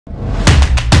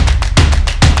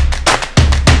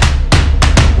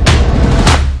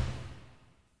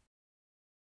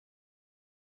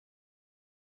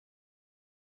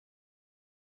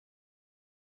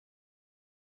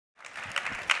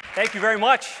Thank you very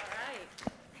much.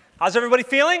 How's everybody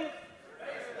feeling?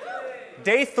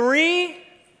 Day 3,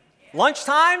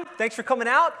 lunchtime. Thanks for coming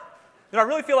out. I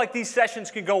really feel like these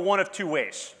sessions can go one of two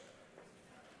ways.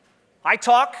 I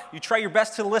talk, you try your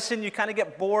best to listen, you kind of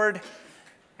get bored,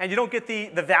 and you don't get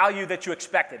the value that you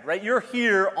expected, right? You're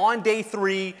here on day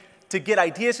 3 to get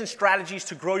ideas and strategies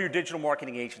to grow your digital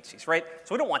marketing agencies, right?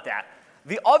 So we don't want that.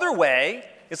 The other way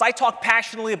is I talk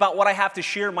passionately about what I have to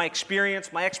share, my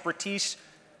experience, my expertise.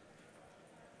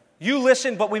 You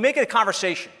listen, but we make it a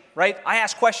conversation, right? I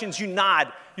ask questions, you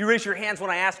nod, you raise your hands when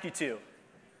I ask you to.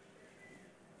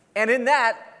 And in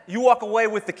that, you walk away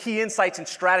with the key insights and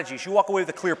strategies. You walk away with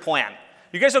a clear plan.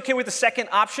 You guys okay with the second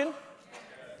option?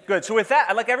 Good. So with that,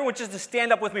 I'd like everyone just to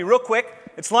stand up with me real quick.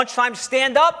 It's lunchtime.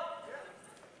 Stand up.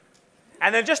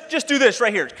 And then just do this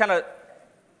right here. Kind of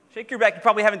shake your back. You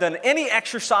probably haven't done any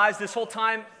exercise this whole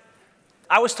time.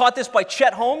 I was taught this by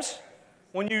Chet Holmes.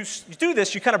 When you do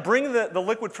this, you kind of bring the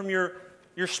liquid from your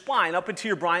spine up into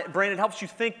your brain. It helps you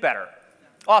think better.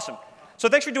 Awesome. So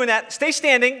thanks for doing that. Stay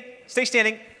standing. Stay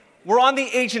standing. We're on the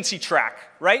agency track,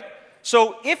 right?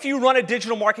 So if you run a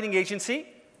digital marketing agency,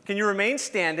 can you remain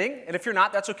standing? And if you're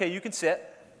not, that's okay. You can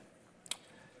sit.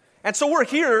 And so we're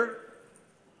here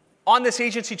on this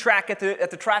agency track at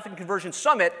the Traffic and Conversion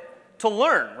Summit to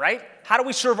learn, right? How do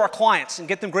we serve our clients and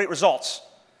get them great results?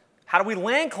 How do we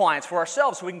land clients for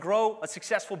ourselves so we can grow a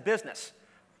successful business?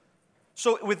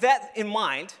 So with that in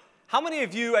mind, how many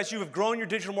of you, as you have grown your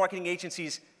digital marketing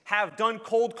agencies, have done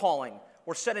cold calling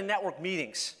or set in network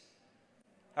meetings?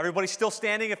 Everybody still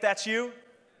standing if that's you?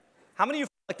 How many of you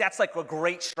feel like that's like a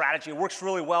great strategy? It works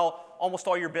really well. Almost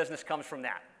all your business comes from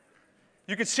that.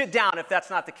 You can sit down if that's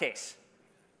not the case.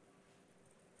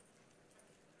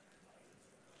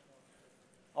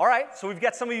 All right, so we've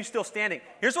got some of you still standing.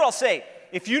 Here's what I'll say.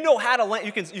 If you know how to land,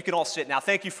 you can all sit now.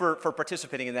 Thank you for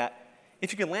participating in that.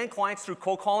 If you can land clients through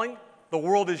cold calling, the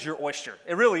world is your oyster.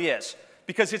 It really is,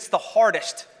 because it's the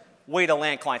hardest way to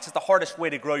land clients. It's the hardest way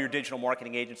to grow your digital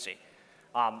marketing agency.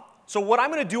 So what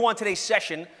I'm going to do on today's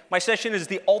session, my session is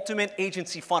the ultimate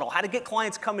agency funnel. How to get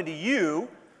clients coming to you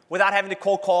without having to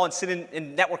cold call and sit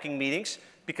in networking meetings,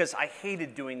 because I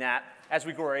hated doing that as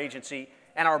we grow our agency.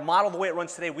 And our model, the way it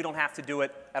runs today, we don't have to do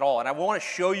it at all. And I want to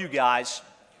show you guys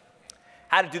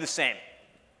how to do the same.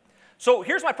 So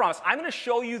here's my promise. I'm going to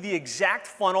show you the exact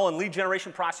funnel and lead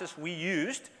generation process we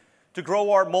used to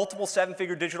grow our multiple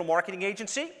 7-figure digital marketing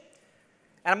agency. And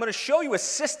I'm going to show you a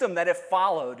system that, if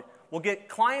followed, will get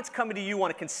clients coming to you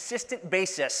on a consistent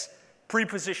basis,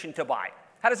 pre-positioned to buy.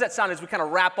 How does that sound as we kind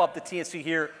of wrap up the TNC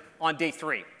here on day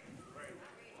 3?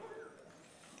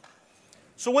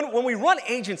 So when we run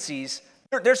agencies,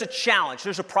 there's a challenge,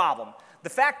 there's a problem. The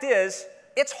fact is,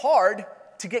 it's hard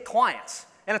to get clients.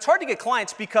 And it's hard to get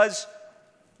clients because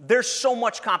there's so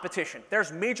much competition.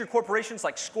 There's major corporations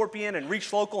like Scorpion and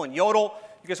Reach Local and Yodel.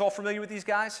 You guys all familiar with these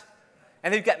guys?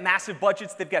 And they've got massive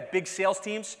budgets, they've got big sales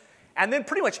teams. And then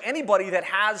pretty much anybody that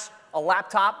has a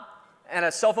laptop and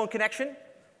a cell phone connection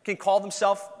can call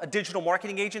themselves a digital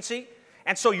marketing agency.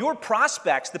 And so your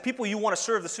prospects, the people you want to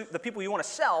serve, the people you want to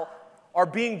sell, are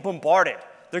being bombarded.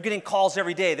 They're getting calls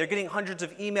every day. They're getting hundreds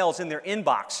of emails in their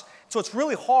inbox. So it's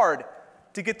really hard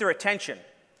to get their attention.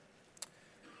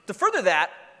 To further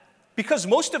that, because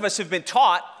most of us have been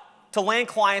taught to land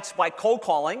clients by cold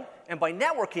calling and by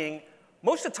networking,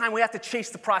 most of the time we have to chase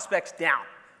the prospects down,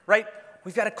 right?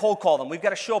 We've got to cold call them. We've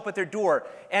got to show up at their door.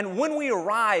 And when we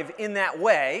arrive in that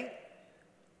way,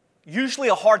 usually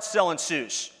a hard sell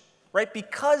ensues, right?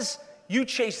 Because you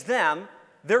chase them,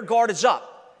 their guard is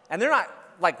up. And they're not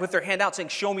like with their hand out saying,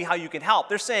 show me how you can help.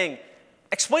 They're saying,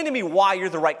 explain to me why you're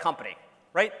the right company,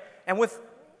 right? And with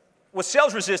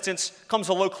sales resistance comes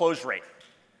a low close rate.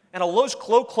 And a low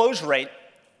close rate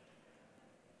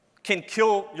can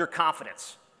kill your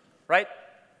confidence, right?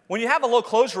 When you have a low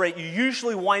close rate, you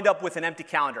usually wind up with an empty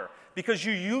calendar because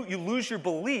you lose your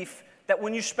belief that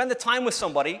when you spend the time with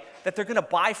somebody that they're going to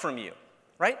buy from you,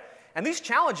 right? And these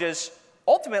challenges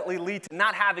ultimately lead to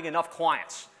not having enough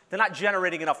clients. They're not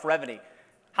generating enough revenue.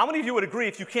 How many of you would agree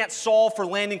if you can't solve for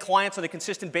landing clients on a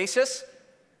consistent basis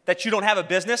that you don't have a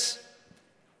business,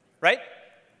 right?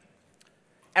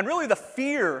 And really the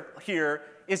fear here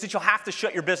is that you'll have to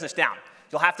shut your business down.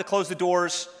 You'll have to close the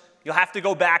doors. You'll have to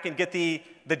go back and get the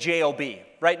JOB,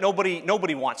 right?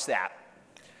 Nobody wants that.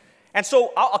 And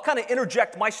so I'll kind of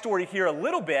interject my story here a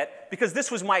little bit because this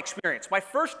was my experience. My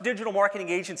first digital marketing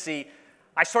agency,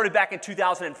 I started back in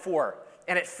 2004,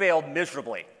 and it failed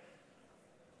miserably.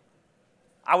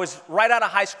 I was right out of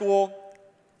high school.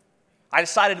 I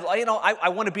decided, I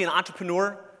want to be an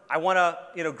entrepreneur. I want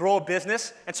to, grow a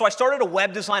business. And so I started a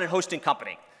web design and hosting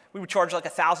company. We would charge like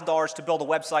 $1,000 to build a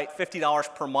website,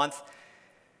 $50 per month.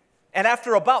 And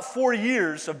after about 4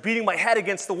 years of beating my head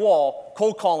against the wall,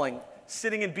 cold calling,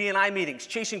 sitting in B&I meetings,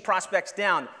 chasing prospects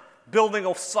down, building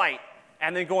a site,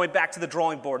 and then going back to the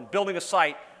drawing board, building a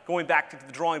site, going back to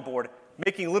the drawing board,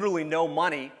 making literally no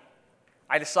money,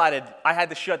 I decided I had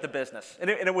to shut the business. And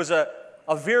it was a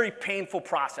very painful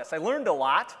process. I learned a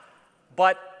lot,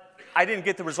 but I didn't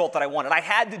get the result that I wanted. I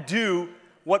had to do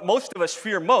what most of us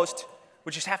fear most,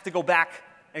 which is have to go back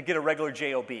and get a regular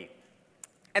job.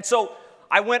 And so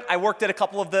I worked at a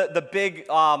couple of the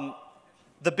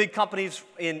big companies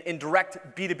in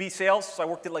direct B2B sales. So I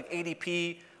worked at like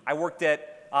ADP. I worked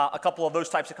at a couple of those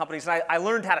types of companies, and I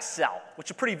learned how to sell, which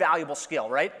is a pretty valuable skill,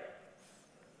 right?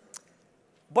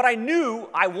 But I knew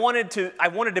I wanted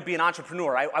to be an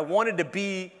entrepreneur. I wanted to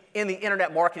be in the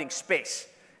internet marketing space.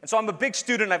 And so I'm a big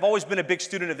student. I've always been a big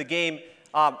student of the game.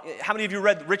 How many of you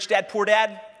read Rich Dad, Poor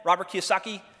Dad, Robert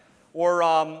Kiyosaki?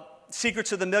 Or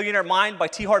Secrets of the Millionaire Mind by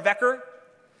T. Harv Eker?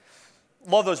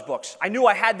 Love those books. I knew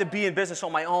I had to be in business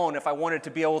on my own if I wanted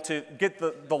to be able to get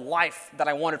the life that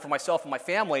I wanted for myself and my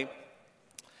family.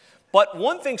 But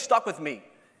one thing stuck with me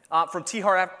from T.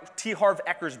 Harv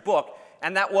Eker's book,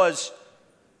 and that was,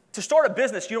 to start a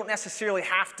business, you don't necessarily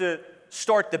have to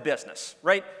start the business,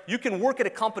 right? You can work at a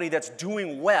company that's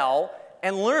doing well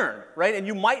and learn, right? And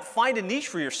you might find a niche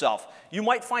for yourself. You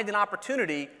might find an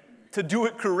opportunity to do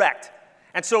it correct.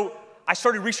 And so I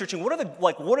started researching what are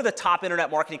the top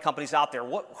internet marketing companies out there?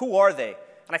 Who are they?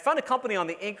 And I found a company on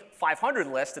the Inc. 500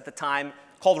 list at the time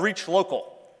called Reach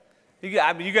Local.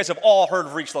 You guys have all heard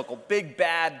of Reach Local, big,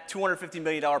 bad, $250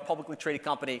 million publicly traded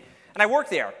company. And I worked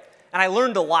there, and I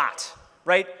learned a lot,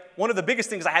 right? One of the biggest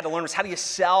things I had to learn was how do you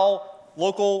sell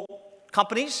local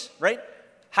companies, right?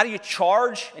 How do you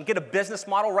charge and get a business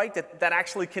model, right, that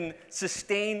actually can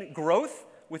sustain growth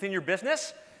within your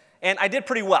business? And I did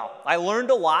pretty well. I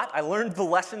learned a lot. I learned the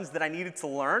lessons that I needed to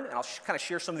learn, and I'll kind of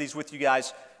share some of these with you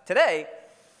guys today.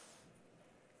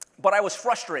 But I was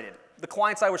frustrated. The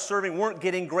clients I was serving weren't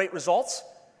getting great results.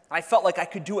 I felt like I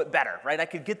could do it better, right? I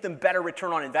could get them better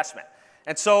return on investment.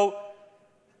 And so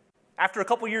after a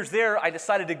couple years there, I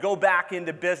decided to go back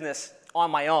into business on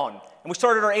my own. And we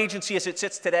started our agency as it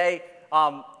sits today.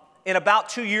 In about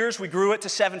 2 years, we grew it to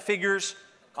 7 figures.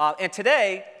 And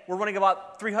today, we're running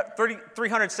about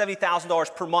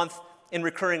 $370,000 per month in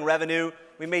recurring revenue.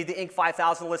 We made the Inc.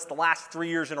 5000 list the last 3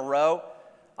 years in a row.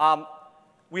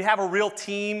 We have a real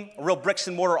team, a real bricks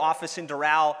and mortar office in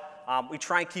Doral. We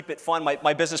try and keep it fun.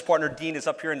 My business partner, Dean, is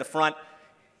up here in the front.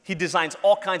 He designs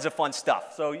all kinds of fun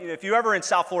stuff. So if you're ever in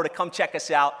South Florida, come check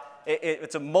us out.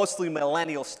 It's a mostly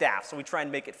millennial staff, so we try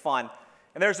and make it fun.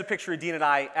 And there's a picture of Dean and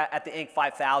I at the Inc.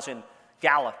 5000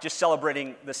 gala, just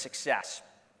celebrating the success.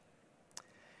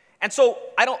 And so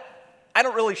I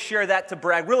don't really share that to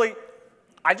brag. Really,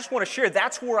 I just want to share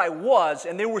that's where I was,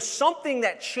 and there was something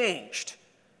that changed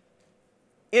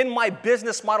in my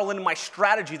business model and in my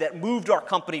strategy that moved our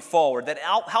company forward, that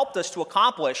helped us to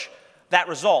accomplish that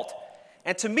result.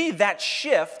 And to me, that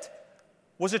shift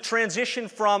was a transition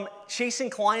from chasing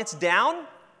clients down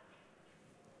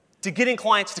to getting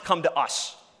clients to come to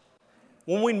us.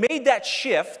 When we made that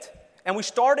shift and we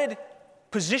started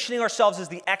positioning ourselves as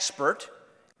the expert,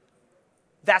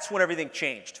 that's when everything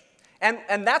changed.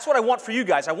 And that's what I want for you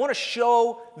guys. I want to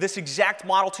show this exact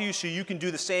model to you so you can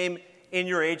do the same in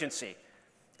your agency.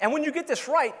 And when you get this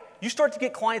right, you start to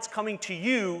get clients coming to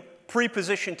you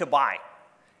pre-positioned to buy.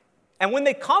 And when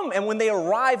they come and when they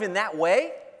arrive in that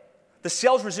way, the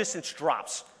sales resistance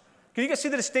drops. Can you guys see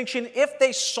the distinction? If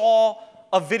they saw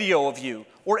a video of you,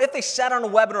 or if they sat on a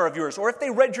webinar of yours, or if they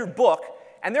read your book,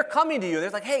 and they're coming to you, they're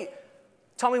like, hey,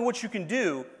 tell me what you can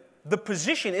do. The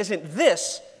position isn't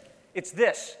this, it's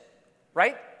this,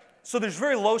 right? So there's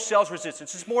very low sales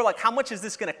resistance. It's more like, how much is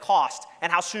this going to cost,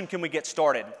 and how soon can we get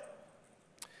started?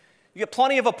 You get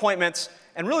plenty of appointments,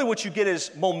 and really what you get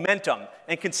is momentum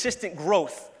and consistent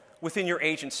growth within your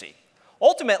agency.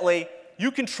 Ultimately, you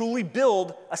can truly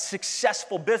build a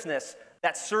successful business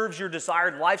that serves your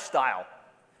desired lifestyle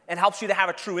and helps you to have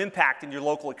a true impact in your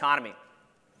local economy.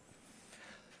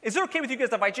 Is it okay with you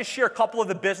guys if I just share a couple of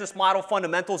the business model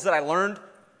fundamentals that I learned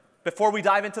before we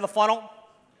dive into the funnel?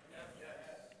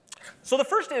 So the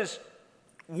first is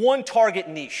one target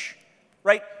niche,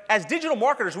 right? As digital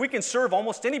marketers, we can serve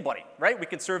almost anybody, right? We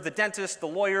can serve the dentist, the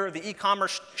lawyer, the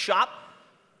e-commerce shop.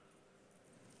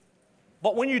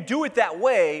 But when you do it that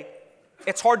way,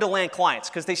 it's hard to land clients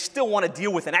because they still want to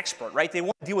deal with an expert, right? They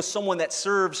want to deal with someone that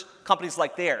serves companies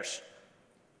like theirs.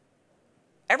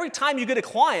 Every time you get a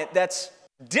client that's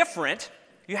different,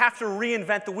 you have to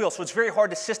reinvent the wheel, so it's very hard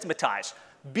to systematize.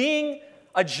 Being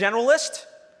a generalist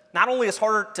not only is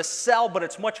harder to sell, but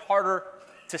it's much harder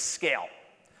to scale.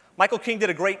 Michael King did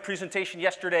a great presentation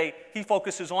yesterday. He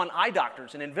focuses on eye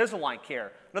doctors and Invisalign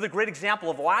care. Another great example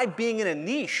of why being in a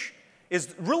niche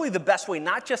is really the best way,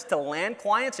 not just to land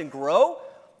clients and grow,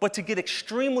 but to get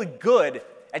extremely good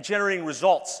at generating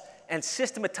results and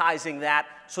systematizing that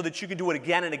so that you can do it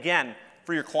again and again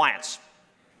for your clients.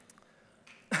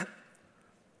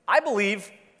 I believe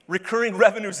recurring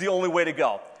revenue is the only way to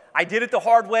go. I did it the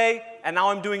hard way, and now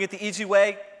I'm doing it the easy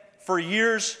way. For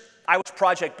years, I was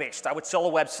project-based. I would sell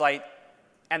a website,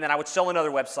 and then I would sell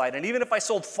another website. And even if I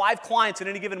sold 5 clients in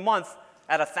any given month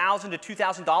at $1,000 to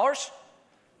 $2,000,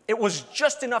 it was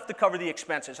just enough to cover the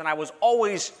expenses, and I was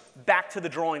always back to the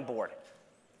drawing board.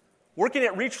 Working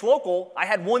at Reach Local, I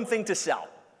had one thing to sell,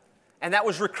 and that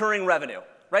was recurring revenue,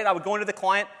 right? I would go into the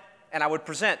client, and I would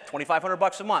present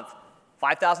 $2,500 a month,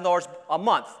 $5,000 a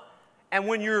month. And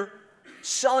when you're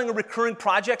selling recurring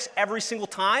projects every single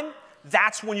time,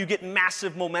 that's when you get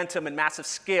massive momentum and massive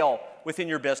scale within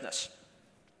your business.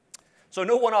 So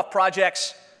no one-off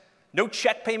projects, no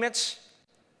check payments,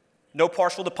 no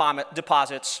partial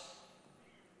deposits,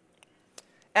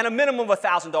 and a minimum of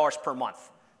 $1,000 per month.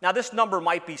 Now, this number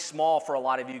might be small for a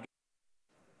lot of you,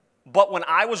 but when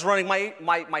I was running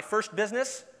my first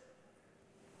business,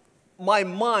 my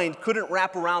mind couldn't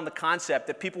wrap around the concept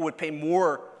that people would pay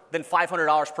more than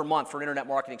 $500 per month for internet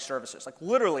marketing services. Like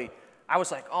literally, I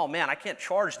was like, oh man, I can't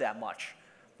charge that much.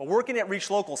 But working at Reach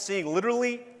Local, seeing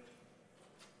literally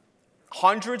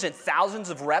hundreds and thousands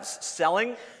of reps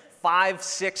selling $5,000,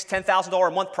 $6,000, $10,000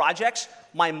 a month projects,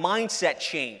 my mindset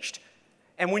changed.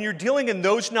 And when you're dealing in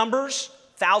those numbers,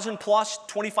 $1,000 plus,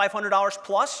 $2,500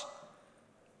 plus,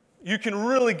 you can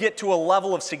really get to a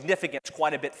level of significance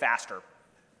quite a bit faster.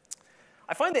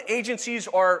 I find that agencies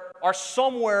are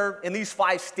somewhere in these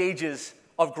 5 stages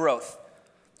of growth.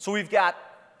 So we've got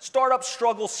startup,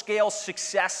 struggle, scale,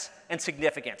 success, and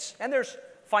significance. And there's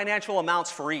financial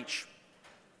amounts for each.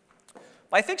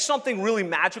 But I think something really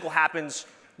magical happens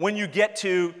when you get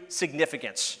to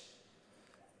significance.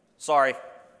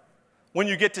 When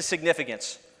you get to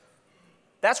significance.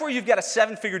 That's where you've got a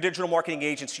 7-figure digital marketing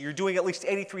agency. You're doing at least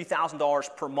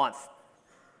 $83,000 per month.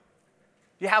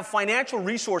 You have financial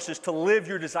resources to live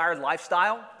your desired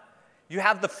lifestyle. You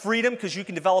have the freedom because you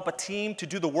can develop a team to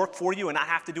do the work for you and not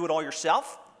have to do it all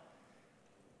yourself.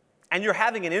 And you're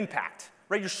having an impact,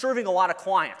 right? You're serving a lot of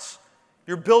clients.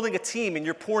 You're building a team and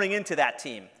you're pouring into that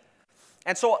team.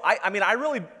 And so,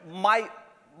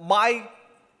 my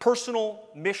personal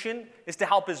mission is to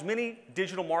help as many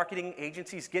digital marketing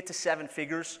agencies get to 7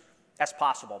 figures as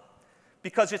possible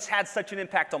because it's had such an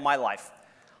impact on my life.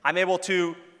 I'm able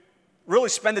to really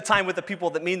spend the time with the people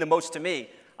that mean the most to me.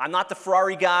 I'm not the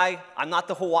Ferrari guy. I'm not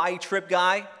the Hawaii trip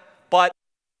guy. But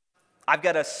I've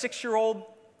got a 6-year-old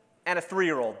and a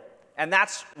 3-year-old. And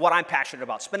that's what I'm passionate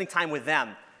about, spending time with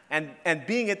them. And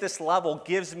being at this level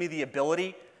gives me the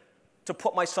ability to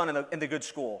put my son in the good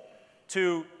school,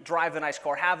 to drive the nice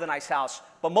car, have the nice house,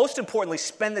 but most importantly,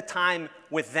 spend the time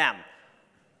with them,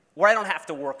 where I don't have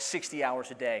to work 60 hours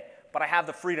a day, but I have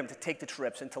the freedom to take the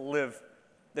trips and to live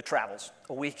the travels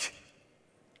a week.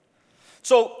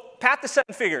 So, path to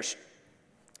 7 figures.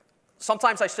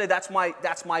 Sometimes I say that's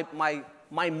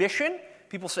my mission.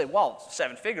 People say, well,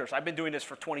 7 figures. I've been doing this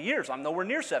for 20 years. I'm nowhere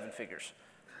near 7 figures.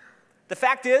 The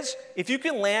fact is, if you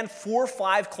can land 4 or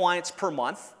 5 clients per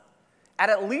month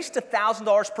at least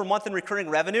 $1,000 per month in recurring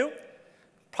revenue,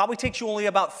 probably takes you only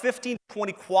about 15 to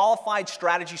 20 qualified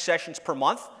strategy sessions per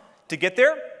month to get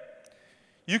there.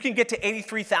 You can get to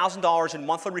 $83,000 in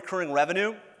monthly recurring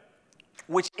revenue,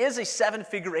 which is a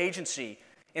 7-figure agency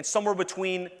in somewhere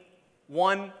between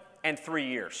 1 and 3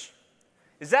 years.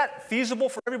 Is that feasible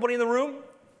for everybody in the room?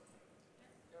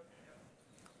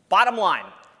 Bottom line,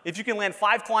 if you can land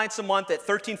 5 clients a month at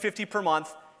 $1,350 per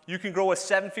month, you can grow a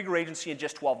 7-figure agency in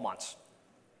just 12 months.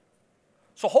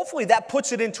 So hopefully that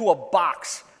puts it into a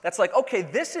box that's like, okay,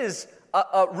 this is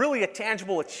really a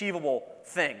tangible, achievable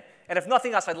thing. And if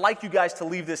nothing else, I'd like you guys to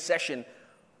leave this session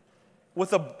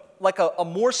with a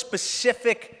more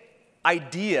specific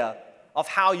idea of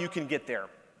how you can get there.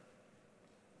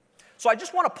 So I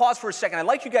just want to pause for a second. I'd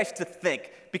like you guys to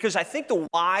think, because I think the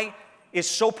why is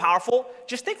so powerful.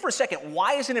 Just think for a second,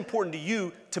 why is it important to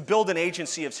you to build an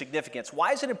agency of significance?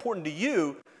 Why is it important to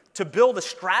you to build a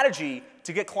strategy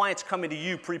to get clients coming to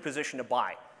you pre-positioned to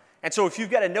buy? And so if you've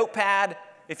got a notepad,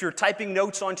 if you're typing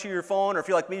notes onto your phone, or if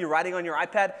you're like me, you're writing on your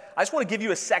iPad, I just want to give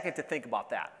you a second to think about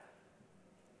that.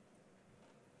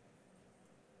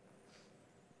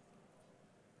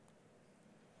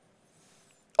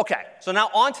 Okay, so now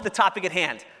on to the topic at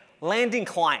hand, landing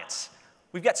clients.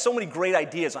 We've got so many great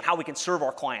ideas on how we can serve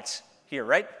our clients here,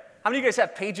 right? How many of you guys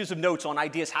have pages of notes on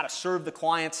ideas how to serve the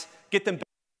clients, get them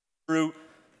through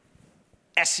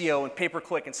SEO and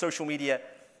pay-per-click and social media?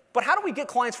 But how do we get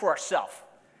clients for ourselves?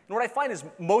 And what I find is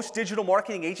most digital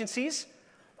marketing agencies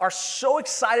are so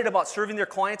excited about serving their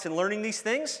clients and learning these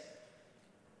things,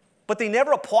 but they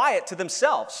never apply it to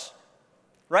themselves,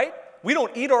 right? We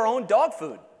don't eat our own dog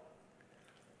food.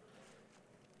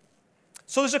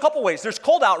 So there's a couple ways. There's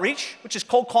cold outreach, which is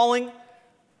cold calling,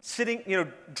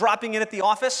 dropping in at the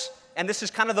office, and this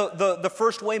is kind of the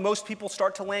first way most people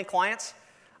start to land clients.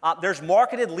 There's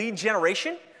marketed lead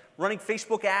generation, running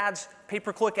Facebook ads,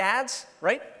 pay-per-click ads,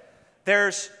 right?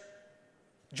 There's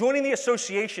joining the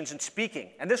associations and speaking,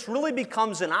 and this really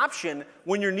becomes an option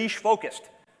when you're niche focused.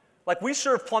 Like we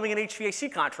serve plumbing and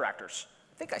HVAC contractors.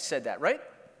 I think I said that, right?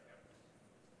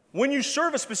 When you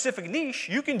serve a specific niche,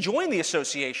 you can join the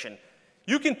association.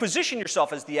 You can position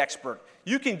yourself as the expert.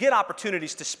 You can get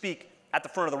opportunities to speak at the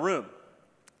front of the room.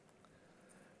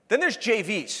 Then there's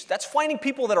JVs. That's finding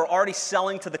people that are already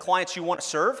selling to the clients you want to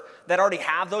serve, that already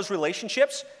have those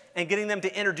relationships, and getting them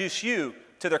to introduce you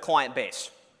to their client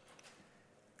base.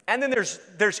 And then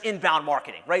there's inbound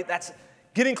marketing, right? That's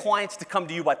getting clients to come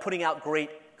to you by putting out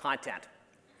great content.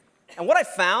 And what I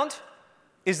found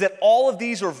is that all of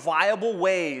these are viable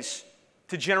ways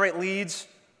to generate leads,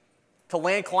 to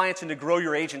land clients, and to grow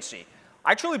your agency.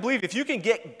 I truly believe if you can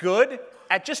get good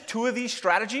at just 2 of these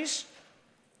strategies,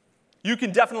 you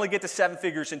can definitely get to 7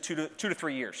 figures in 2 to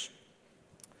 3 years.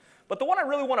 But the one I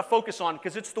really want to focus on,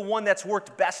 because it's the one that's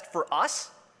worked best for us,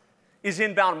 is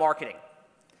inbound marketing.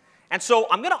 And so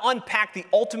I'm going to unpack the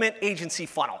ultimate agency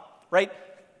funnel, right?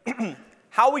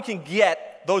 How we can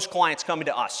get those clients coming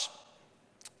to us.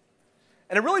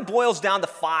 And it really boils down to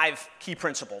 5 key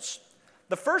principles.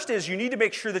 The first is you need to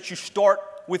make sure that you start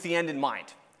with the end in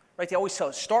mind, right? They always tell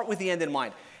us, start with the end in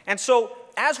mind. And so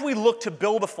as we look to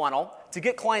build a funnel, to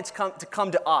get clients to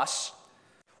come to us,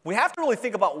 we have to really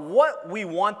think about what we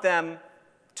want them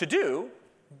to do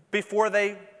before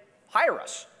they hire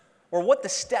us, or what the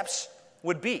steps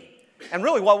would be. And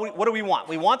really, what do we want?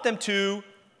 We want them to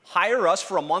hire us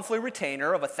for a monthly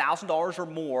retainer of $1,000 or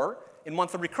more in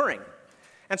monthly recurring.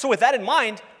 And so with that in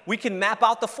mind, we can map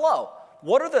out the flow.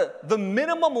 What are the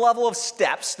minimum level of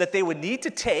steps that they would need to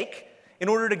take in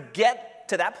order to get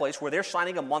to that place where they're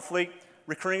signing a monthly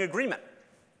recurring agreement?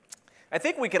 I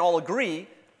think we can all agree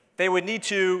they would need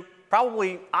to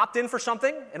probably opt in for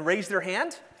something and raise their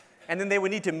hand, and then they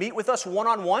would need to meet with us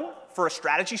one-on-one for a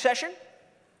strategy session,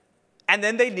 and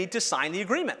then they need to sign the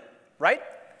agreement, right?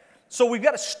 So we've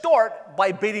got to start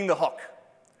by baiting the hook,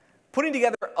 putting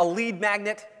together a lead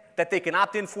magnet that they can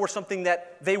opt in for, something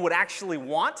that they would actually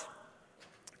want,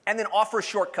 and then offer a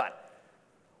shortcut.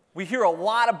 We hear a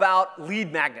lot about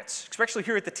lead magnets, especially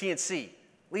here at the TNC.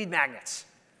 Lead magnets,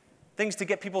 things to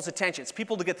get people's attention, it's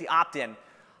people to get the opt-in.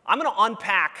 I'm going to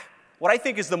unpack what I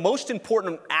think is the most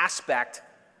important aspect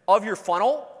of your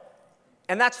funnel,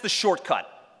 and that's the shortcut.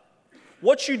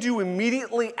 What you do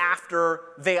immediately after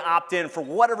they opt in for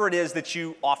whatever it is that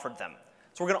you offered them.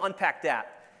 So we're going to unpack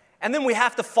that. And then we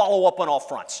have to follow up on all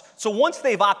fronts. So once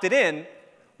they've opted in,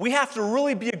 we have to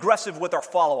really be aggressive with our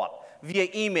follow-up via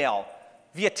email,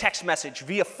 via text message,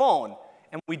 via phone.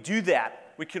 And when we do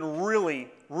that, we can really,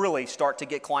 really start to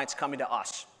get clients coming to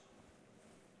us.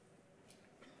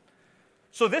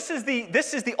 So this is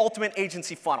the ultimate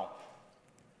agency funnel.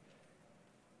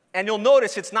 And you'll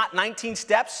notice it's not 19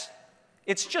 steps.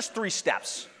 It's just 3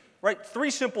 steps, right? 3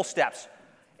 simple steps.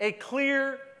 A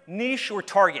clear niche or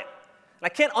target. And I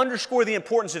can't underscore the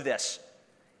importance of this.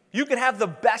 You could have the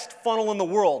best funnel in the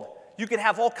world. You could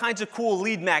have all kinds of cool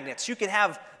lead magnets. You could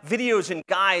have videos and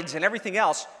guides and everything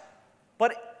else.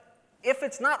 But if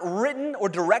it's not written or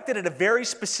directed at a very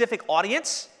specific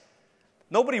audience,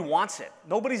 nobody wants it.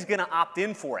 Nobody's going to opt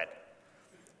in for it.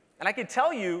 And I can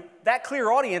tell you that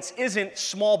clear audience isn't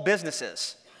small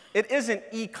businesses. It isn't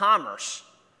e-commerce.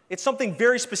 It's something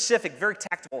very specific, very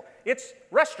tactical. It's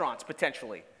restaurants,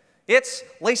 potentially. It's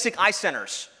LASIK eye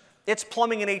centers. It's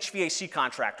plumbing and HVAC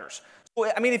contractors.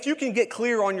 So, I mean, if you can get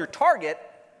clear on your target,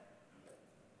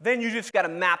 then you just got to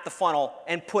map the funnel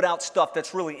and put out stuff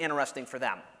that's really interesting for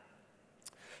them.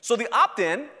 So the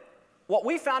opt-in, what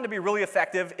we found to be really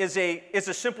effective is a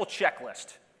simple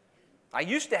checklist. I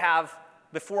used to have,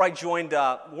 before I joined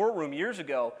War Room years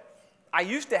ago, I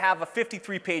used to have a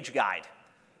 53-page guide.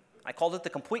 I called it the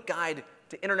Complete Guide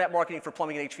to Internet Marketing for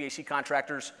Plumbing and HVAC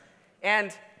Contractors.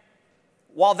 And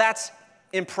while that's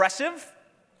impressive,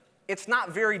 it's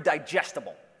not very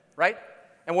digestible, right?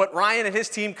 And what Ryan and his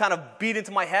team kind of beat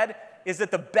into my head is that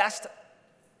the best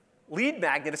lead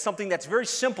magnet is something that's very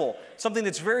simple, something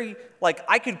that's very, like,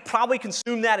 I could probably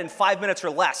consume that in 5 minutes or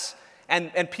less.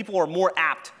 and people are more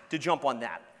apt to jump on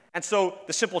that. And so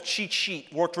the simple cheat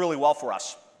sheet worked really well for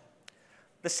us.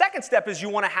 The second step is you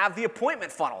want to have the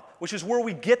appointment funnel, which is where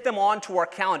we get them onto our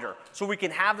calendar so we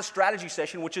can have the strategy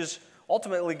session, which is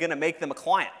ultimately going to make them a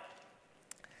client.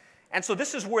 And so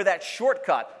this is where that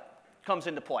shortcut comes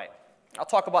into play. I'll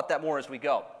talk about that more as we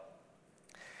go.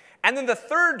 And then the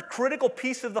third critical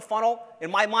piece of the funnel,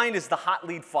 in my mind, is the hot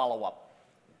lead follow-up.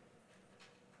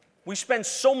 We spend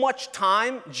so much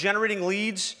time generating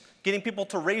leads, getting people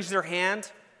to raise their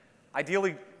hand,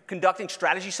 ideally conducting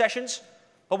strategy sessions,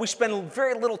 but we spend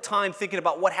very little time thinking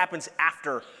about what happens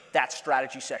after that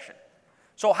strategy session.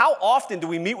 So how often do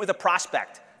we meet with a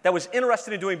prospect that was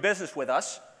interested in doing business with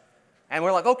us, and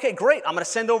we're like, okay, great, I'm going to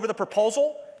send over the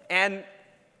proposal, and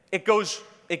it goes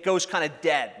kind of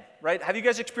dead, right? Have you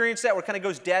guys experienced that where it kind of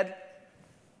goes dead?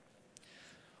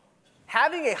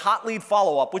 Having a hot lead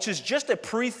follow-up, which is just a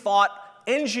pre-thought,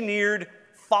 engineered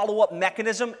follow-up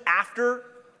mechanism after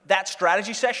that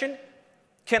strategy session,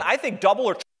 can, I think, double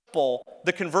or triple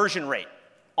the conversion rate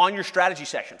on your strategy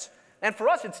sessions. And for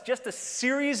us, it's just a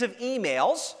series of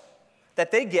emails that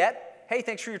they get. Hey,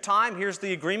 thanks for your time. Here's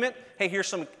the agreement. Hey, here's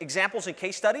some examples and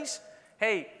case studies.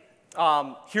 Hey,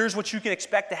 here's what you can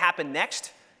expect to happen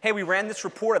next. Hey, we ran this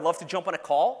report. I'd love to jump on a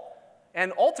call.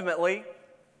 And ultimately,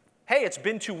 hey, it's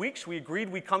been 2 weeks. We agreed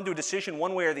we'd come to a decision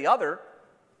one way or the other.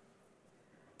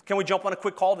 Can we jump on a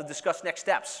quick call to discuss next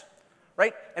steps?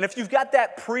 Right? And if you've got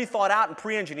that pre-thought out and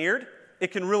pre-engineered,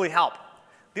 it can really help.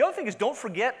 The other thing is don't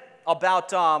forget about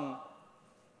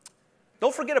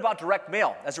direct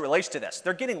mail as it relates to this.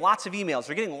 They're getting lots of emails.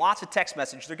 They're getting lots of text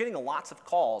messages. They're getting lots of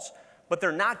calls, but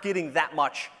they're not getting that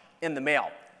much in the mail.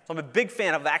 So I'm a big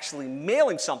fan of actually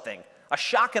mailing something, a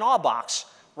shock and awe box,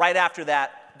 right after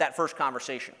that first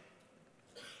conversation.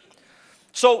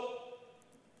 So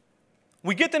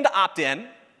we get them to opt in.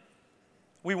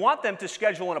 We want them to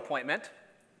schedule an appointment.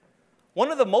 One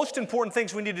of the most important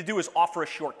things we need to do is offer a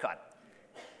shortcut.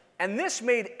 And this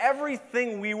made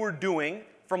everything we were doing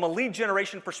from a lead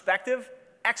generation perspective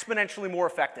exponentially more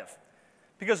effective.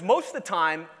 Because most of the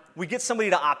time, we get somebody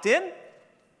to opt in,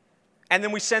 and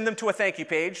then we send them to a thank you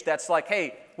page that's like,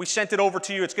 hey, we sent it over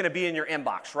to you. It's going to be in your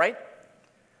inbox, right?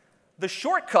 The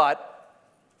shortcut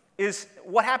is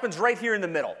what happens right here in the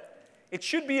middle. It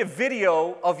should be a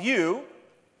video of you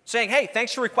saying, hey,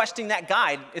 thanks for requesting that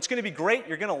guide. It's going to be great.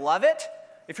 You're going to love it.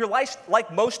 If you're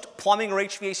like most plumbing or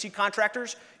HVAC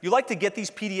contractors, you like to get these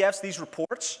PDFs, these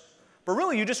reports, but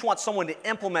really you just want someone to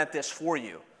implement this for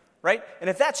you, right? And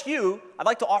if that's you, I'd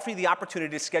like to offer you the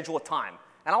opportunity to schedule a time.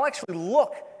 And I'll actually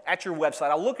look at your website.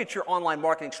 I'll look at your online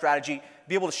marketing strategy,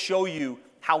 be able to show you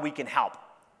how we can help.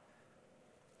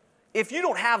 If you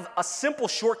don't have a simple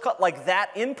shortcut like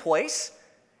that in place,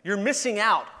 you're missing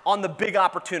out on the big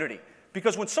opportunity.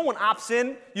 Because when someone opts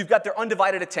in, you've got their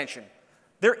undivided attention.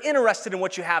 They're interested in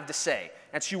what you have to say.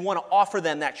 And so you want to offer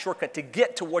them that shortcut to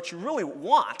get to what you really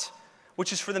want,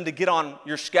 which is for them to get on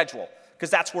your schedule, because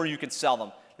that's where you can sell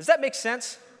them. Does that make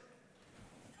sense?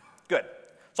 Good.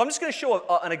 So I'm just going to show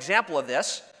an example of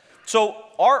this. So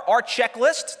our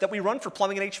checklist that we run for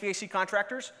plumbing and HVAC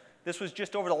contractors, this was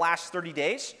just over the last 30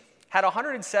 days, had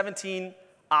 117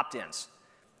 opt-ins.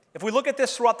 If we look at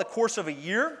this throughout the course of a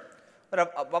year,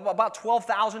 about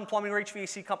 12,000 plumbing or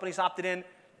HVAC companies opted in,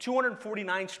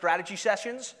 249 strategy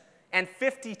sessions, and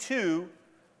 52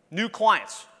 new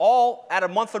clients, all at a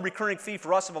monthly recurring fee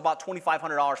for us of about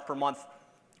 $2,500 per month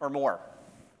or more.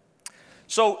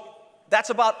 So that's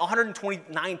about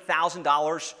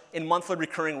 $129,000 in monthly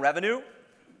recurring revenue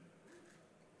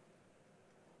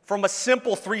from a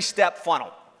simple 3-step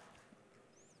funnel.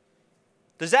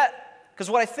 Because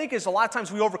what I think is a lot of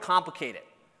times we overcomplicate it.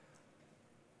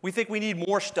 We think we need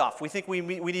more stuff. We think we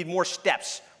need more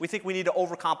steps. We think we need to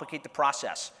overcomplicate the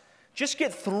process. Just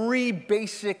get 3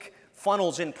 basic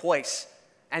funnels in place,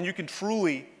 and you can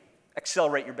truly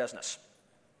accelerate your business.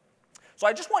 So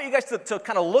I just want you guys to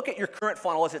kind of look at your current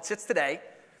funnel as it sits today.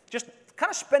 Just kind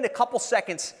of spend a couple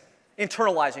seconds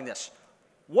internalizing this.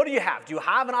 What do you have? Do you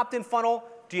have an opt-in funnel?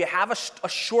 Do you have a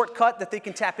shortcut that they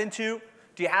can tap into?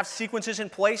 Do you have sequences in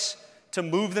place to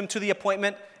move them to the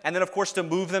appointment, and then, of course, to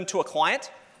move them to a client?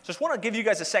 So I just want to give you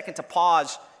guys a second to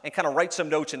pause and kind of write some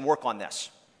notes and work on this.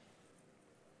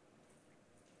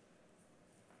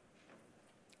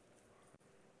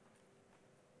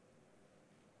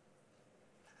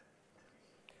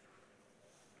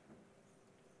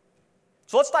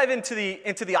 So let's dive into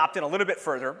the opt-in a little bit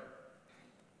further.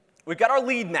 We've got our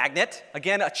lead magnet.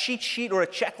 Again, a cheat sheet or a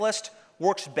checklist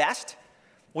works best.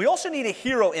 We also need a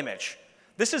hero image.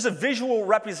 This is a visual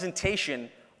representation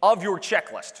of your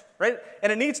checklist, right?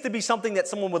 And it needs to be something that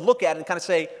someone would look at and kind of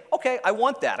say, okay, I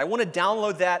want that. I want to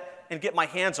download that and get my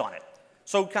hands on it.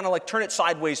 So kind of like turn it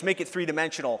sideways, make it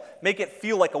three-dimensional, make it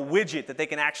feel like a widget that they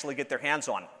can actually get their hands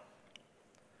on.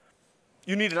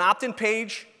 You need an opt-in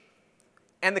page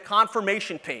and the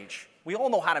confirmation page. We all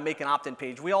know how to make an opt-in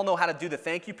page. We all know how to do the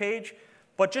thank you page,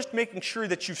 but just making sure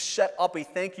that you've set up a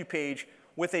thank you page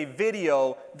with a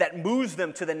video that moves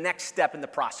them to the next step in the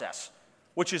process,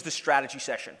 which is the strategy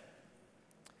session.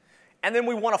 And then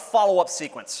we want a follow-up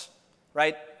sequence,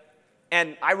 right?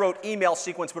 And I wrote email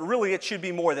sequence, but really it should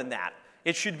be more than that.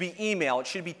 It should be email, it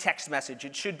should be text message,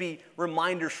 it should be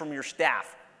reminders from your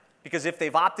staff. Because if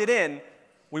they've opted in,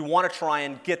 we want to try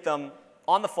and get them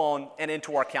on the phone and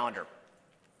into our calendar.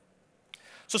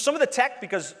 So some of the tech,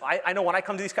 because I know when I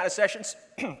come to these kind of sessions,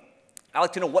 I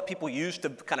like to know what people use to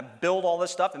kind of build all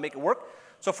this stuff and make it work.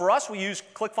 So for us, we use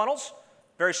ClickFunnels.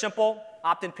 Very simple,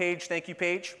 opt-in page, thank you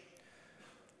page.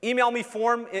 Email Me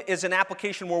form is an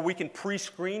application where we can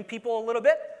pre-screen people a little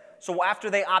bit. So after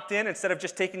they opt in, instead of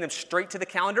just taking them straight to the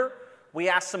calendar, we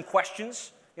ask some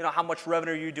questions. You know, how much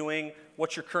revenue are you doing?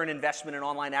 What's your current investment in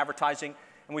online advertising?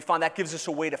 And we found that gives us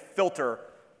a way to filter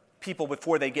people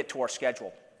before they get to our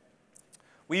schedule.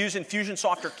 We use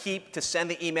Infusionsoft or Keep to send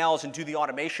the emails and do the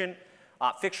automation.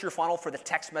 Fix Your Funnel for the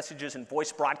text messages and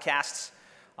voice broadcasts.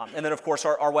 And then, of course,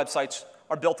 our websites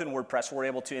are built in WordPress. We're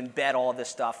able to embed all of this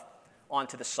stuff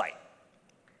onto the site.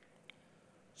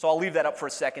 So I'll leave that up for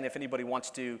a second if anybody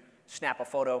wants to snap a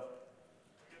photo.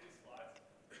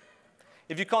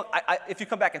 If you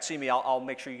come back and see me, I'll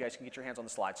make sure you guys can get your hands on the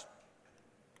slides.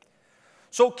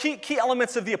 So key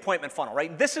elements of the appointment funnel,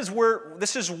 right? This is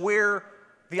where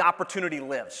the opportunity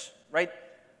lives, right?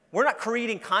 We're not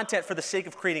creating content for the sake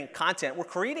of creating content. We're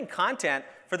creating content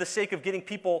for the sake of getting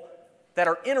people that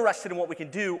are interested in what we can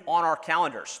do on our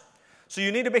calendars. So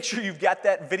you need to make sure you've got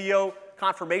that video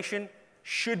confirmation.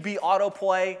 Should be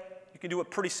autoplay. You can do it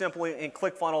pretty simply in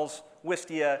ClickFunnels,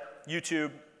 Wistia,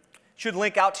 YouTube. Should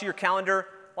link out to your calendar.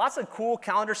 Lots of cool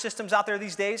calendar systems out there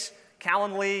these days.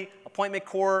 Calendly, Appointment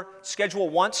Core, Schedule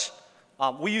Once.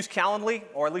 We use Calendly,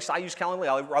 or at least I use Calendly.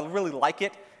 I really like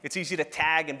it. It's easy to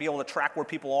tag and be able to track where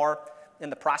people are in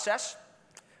the process.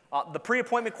 The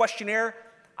pre-appointment questionnaire,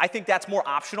 I think that's more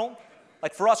optional.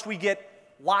 Like for us, we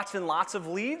get lots and lots of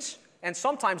leads, and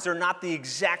sometimes they're not the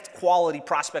exact quality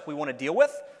prospect we want to deal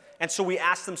with. And so we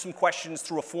ask them some questions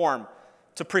through a form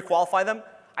to pre-qualify them.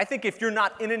 I think if you're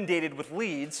not inundated with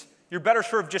leads, you're better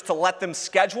served just to let them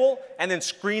schedule and then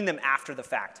screen them after the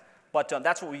fact. But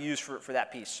that's what we use for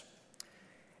that piece.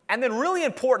 And then really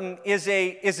important is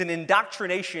an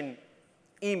indoctrination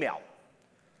email.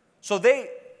 So they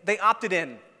opted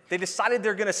in. They decided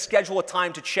they're going to schedule a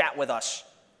time to chat with us.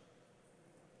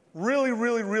 Really,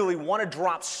 really, really want to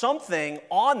drop something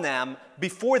on them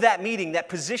before that meeting that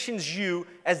positions you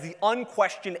as the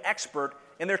unquestioned expert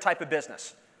in their type of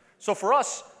business. So for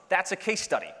us, that's a case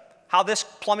study. How this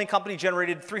plumbing company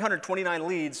generated 329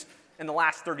 leads in the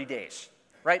last 30 days,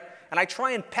 right? And I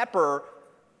try and pepper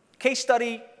case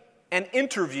study and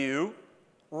interview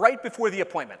right before the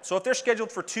appointment. So if they're scheduled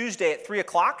for Tuesday at 3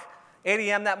 o'clock, 8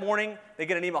 a.m. that morning, they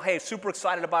get an email, hey, super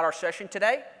excited about our session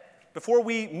today. Before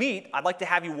we meet, I'd like to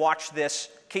have you watch this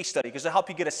case study because it'll help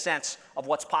you get a sense of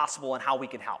what's possible and how we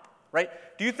can help, right?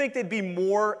 Do you think they'd be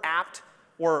more apt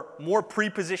or more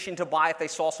pre-positioned to buy if they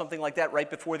saw something like that right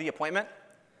before the appointment?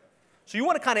 So you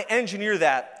want to kind of engineer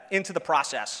that into the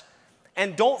process.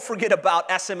 And don't forget about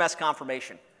SMS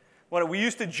confirmation. Well, we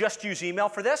used to just use email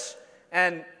for this,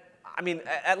 and I mean,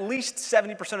 at least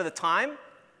 70% of the time,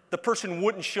 the person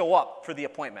wouldn't show up for the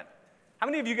appointment. How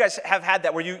many of you guys have had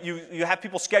that where you have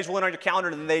people schedule in on your calendar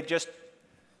and then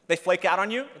they flake out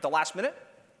on you at the last minute?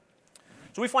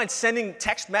 So we find sending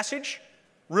text message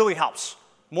really helps.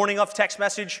 Morning of text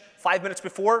message, 5 minutes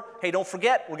before, hey, don't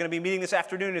forget, we're going to be meeting this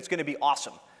afternoon, it's going to be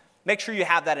awesome. Make sure you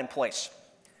have that in place.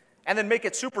 And then make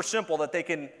it super simple that they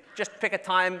can just pick a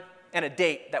time and a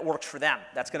date that works for them.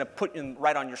 That's going to put in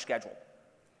right on your schedule.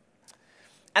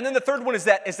 And then the third one is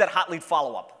that hot lead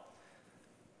follow-up.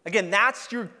 Again,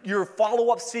 that's your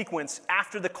follow-up sequence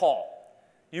after the call.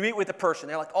 You meet with the person.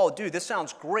 They're like, oh, dude, this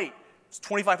sounds great. It's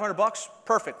 $2,500.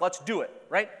 Perfect. Let's do it,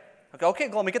 right? Okay,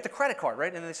 well, let me get the credit card,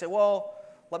 right? And they say, well,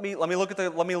 let me look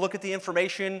at the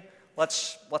information.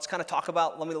 Let's kind of talk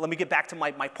about. Let me get back to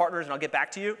my partners, and I'll get back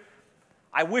to you.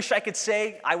 I wish I could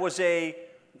say I was a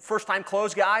first-time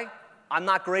close guy. I'm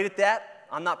not great at that.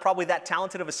 I'm not probably that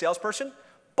talented of a salesperson.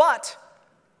 But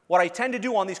what I tend to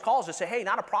do on these calls is say, hey,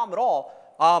 not a problem at all.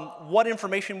 What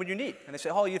information would you need? And they say,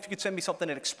 oh, if you could send me something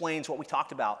that explains what we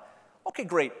talked about. Okay,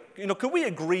 great. Could we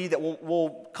agree that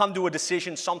we'll come to a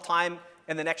decision sometime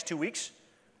in the next 2 weeks?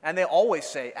 And they always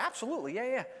say, absolutely, yeah,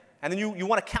 yeah. And then you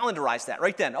want to calendarize that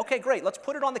right then. Okay, great, let's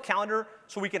put it on the calendar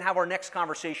so we can have our next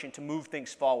conversation to move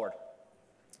things forward.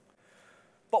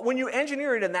 But when you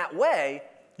engineer it in that way,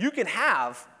 you can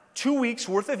have 2 weeks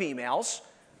worth of emails,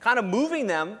 kind of moving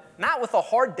them, not with a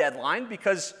hard deadline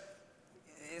because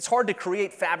it's hard to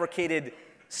create fabricated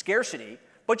scarcity,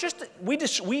 but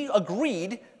we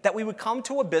agreed that we would come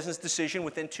to a business decision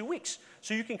within 2 weeks.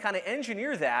 So you can kind of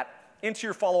engineer that into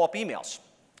your follow-up emails.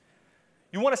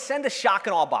 You want to send a shock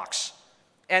and awe box.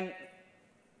 And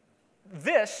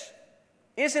this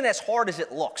isn't as hard as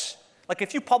it looks. Like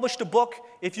if you published a book,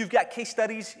 if you've got case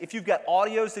studies, if you've got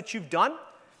audios that you've done,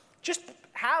 just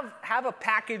have a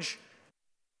package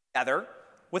together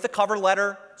with a cover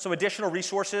letter, some additional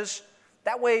resources.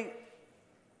 That way,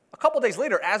 a couple days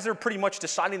later, as they're pretty much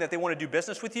deciding that they want to do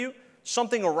business with you,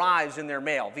 something arrives in their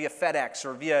mail via FedEx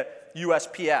or via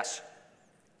USPS.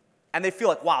 And they feel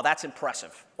like, wow, that's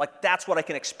impressive. Like, that's what I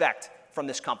can expect from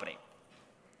this company.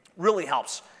 Really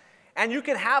helps. And you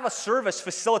can have a service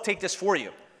facilitate this for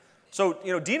you. So,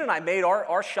 Dean and I made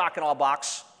our shock and awe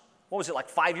box, what was it, like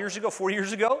 5 years ago, 4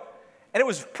 years ago? And it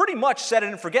was pretty much set it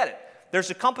and forget it. There's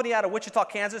a company out of Wichita,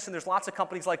 Kansas, and there's lots of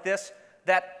companies like this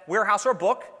that warehouse our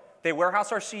book, they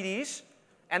warehouse our CDs,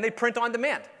 and they print on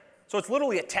demand. So it's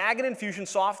literally a tag in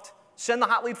Infusionsoft, send the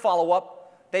hot lead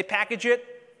follow-up, they package it,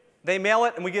 they mail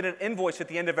it, and we get an invoice at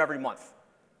the end of every month.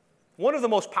 One of the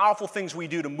most powerful things we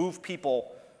do to move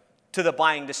people to the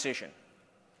buying decision.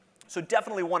 So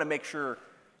definitely want to make sure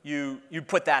you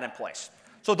put that in place.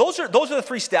 So those are the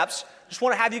 3 steps. Just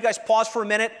want to have you guys pause for a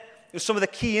minute. There's some of the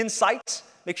key insights.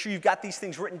 Make sure you've got these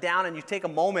things written down and you take a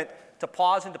moment to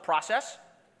pause and to process.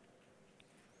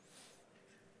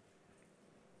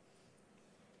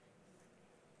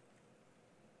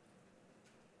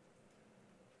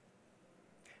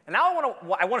 And now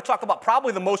I want to talk about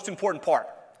probably the most important part,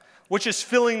 which is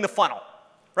filling the funnel,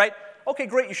 right? Okay,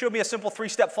 great, you showed me a simple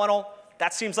 3-step funnel.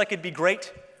 That seems like it'd be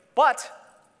great, but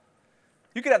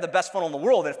you could have the best funnel in the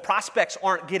world, and if prospects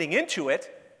aren't getting into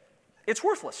it, it's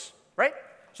worthless, right?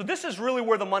 So this is really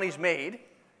where the money's made,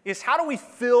 is how do we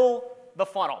fill the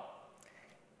funnel?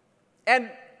 And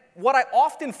what I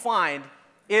often find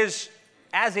is,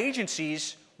 as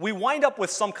agencies, we wind up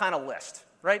with some kind of list,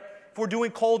 right? If we're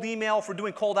doing cold email, if we're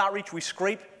doing cold outreach, we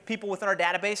scrape people within our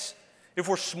database. If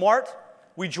we're smart,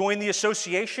 we join the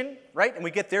association, right? And we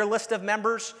get their list of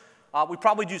members. We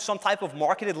probably do some type of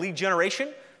marketed lead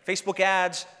generation, Facebook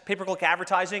ads, pay-per-click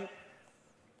advertising.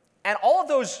 And all of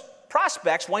those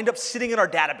prospects wind up sitting in our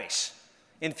database,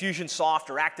 Infusionsoft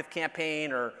or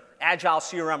ActiveCampaign or Agile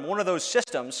CRM, one of those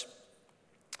systems,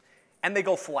 and they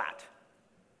go flat,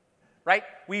 right?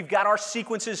 We've got our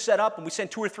sequences set up, and we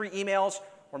send 2 or 3 emails,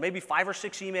 or maybe 5 or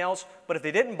 6 emails, but if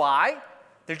they didn't buy,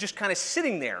 they're just kind of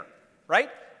sitting there, right?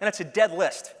 And it's a dead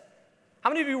list. How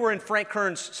many of you were in Frank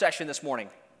Kern's session this morning?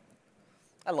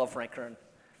 I love Frank Kern.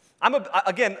 I'm,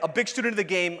 again, a big student of the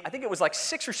game. I think it was like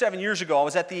 6 or 7 years ago. I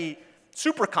was at the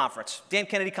Super Conference, Dan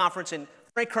Kennedy Conference, and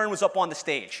Frank Kern was up on the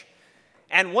stage.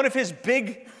 And one of his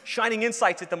big shining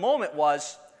insights at the moment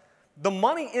was, the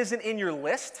money isn't in your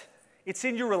list, it's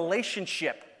in your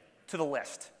relationship to the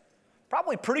list.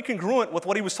 Probably pretty congruent with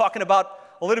what he was talking about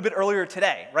a little bit earlier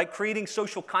today, right? Creating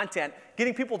social content,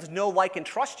 getting people to know, like, and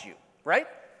trust you, right?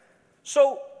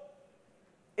 So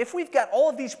if we've got all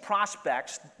of these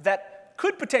prospects that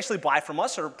could potentially buy from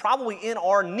us or probably in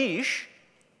our niche,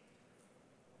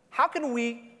 how can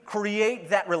we create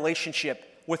that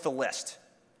relationship with the list?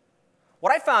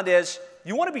 What I found is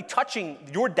you want to be touching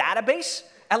your database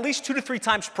at least 2 to 3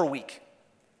 times per week.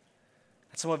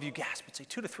 And some of you gasp and say,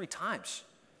 2 to 3 times?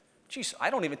 Geez, I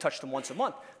don't even touch them once a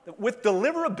month. With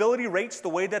deliverability rates the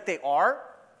way that they are,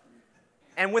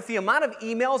 and with the amount of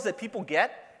emails that people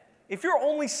get, if you're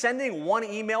only sending 1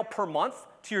 email per month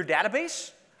to your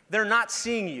database, they're not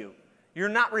seeing you. You're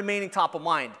not remaining top of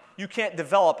mind. You can't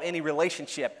develop any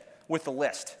relationship with the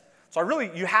list. So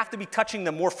you have to be touching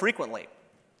them more frequently.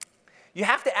 You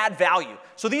have to add value.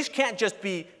 So these can't just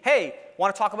be, hey,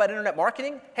 want to talk about internet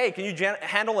marketing? Hey, can you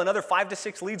handle another 5 to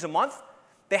 6 leads a month?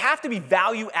 They have to be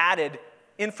value-added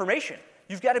information.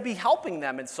 You've got to be helping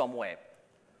them in some way.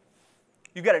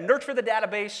 You've got to nurture the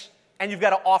database, and you've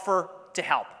got to offer to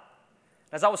help.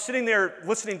 As I was sitting there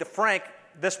listening to Frank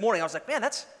this morning, I was like, man,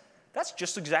 that's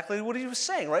just exactly what he was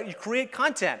saying, right? You create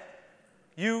content.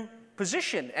 You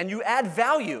position, and you add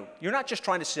value. You're not just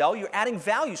trying to sell. You're adding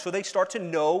value so they start to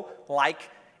know, like,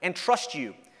 and trust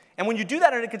you. And when you do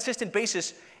that on a consistent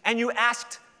basis, and you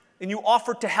asked and you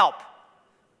offered to help,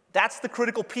 that's the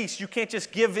critical piece. You can't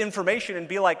just give information and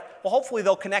be like, well, hopefully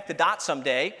they'll connect the dots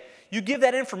someday. You give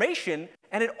that information,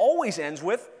 and it always ends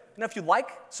with, And if you'd like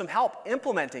some help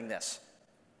implementing this,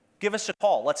 give us a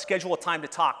call. Let's schedule a time to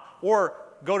talk. Or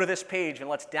go to this page and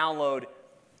let's download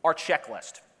our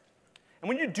checklist. And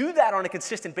when you do that on a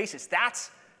consistent basis,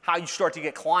 that's how you start to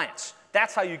get clients.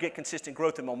 That's how you get consistent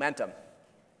growth and momentum.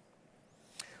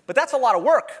 But that's a lot of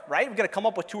work, right? We've got to come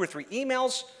up with 2 or 3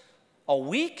 emails a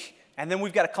week, and then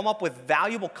we've got to come up with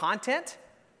valuable content.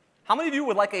 How many of you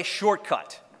would like a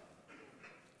shortcut?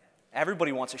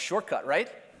 Everybody wants a shortcut, right?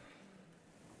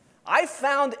 I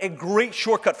found a great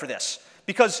shortcut for this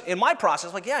because in my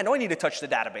process, like, yeah, I know I need to touch the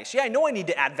database. Yeah, I know I need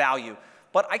to add value.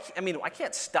 But I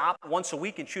can't stop once a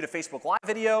week and shoot a Facebook Live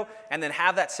video and then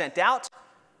have that sent out.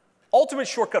 Ultimate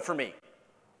shortcut for me.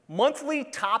 Monthly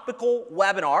topical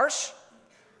webinars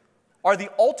are the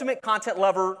ultimate content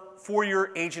lever for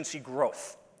your agency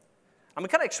growth. I'm going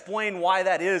to kind of explain why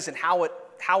that is and how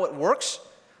it works.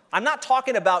 I'm not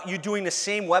talking about you doing the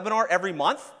same webinar every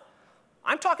month.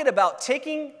 I'm talking about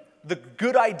taking the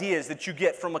good ideas that you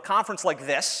get from a conference like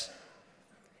this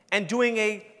and doing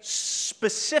a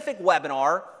specific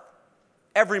webinar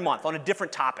every month on a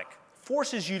different topic.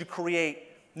 Forces you to create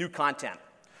new content.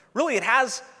 Really, it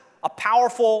has a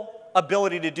powerful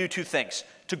ability to do 2 things: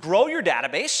 to grow your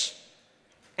database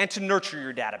and to nurture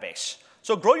your database.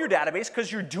 So grow your database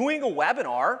because you're doing a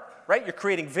webinar, right? You're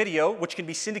creating video, which can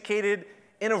be syndicated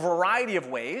in a variety of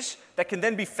ways that can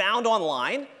then be found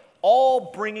online,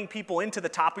 all bringing people into the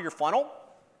top of your funnel.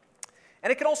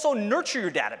 And it can also nurture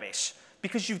your database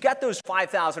because you've got those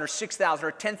 5,000 or 6,000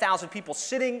 or 10,000 people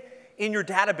sitting in your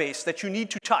database that you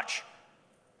need to touch.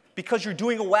 Because you're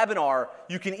doing a webinar,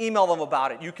 you can email them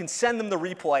about it. You can send them the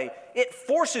replay. It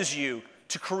forces you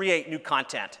to create new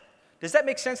content. Does that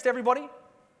make sense to everybody?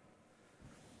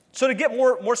 So to get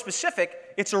more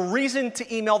specific, it's a reason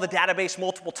to email the database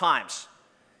multiple times.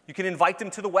 You can invite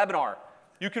them to the webinar.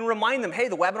 You can remind them, hey,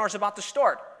 the webinar's about to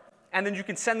start. And then you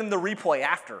can send them the replay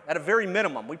after. At a very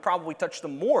minimum, we probably touch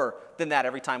them more than that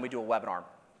every time we do a webinar.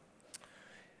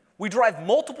 We drive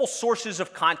multiple sources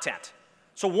of content.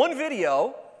 So one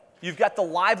video, you've got the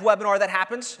live webinar that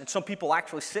happens, and some people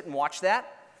actually sit and watch that.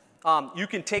 You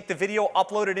can take the video,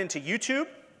 upload it into YouTube.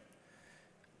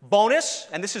 Bonus,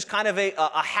 and this is kind of a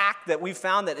hack that we've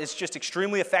found that is just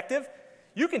extremely effective.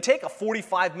 You can take a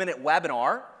 45-minute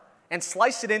webinar and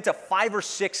slice it into 5 or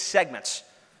 6 segments.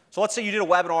 So let's say you did a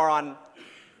webinar on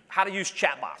how to use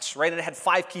chatbots, right? And it had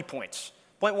 5 key points,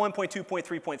 point 1, point 2, point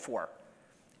 3, point 4.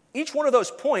 Each one of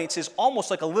those points is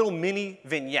almost like a little mini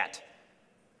vignette.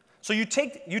 So you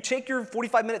take your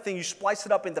 45-minute thing, you splice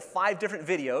it up into 5 different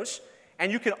videos,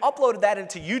 and you can upload that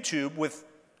into YouTube with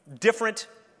different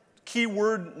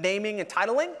keyword naming and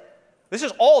titling. This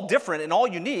is all different and all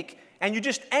unique, and you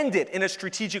just end it in a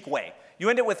strategic way. You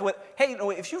end it with, hey,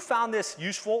 if you found this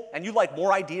useful and you like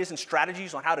more ideas and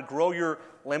strategies on how to grow your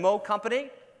limo company,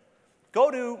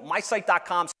 go to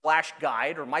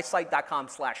mysite.com/guide or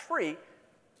mysite.com/free,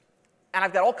 and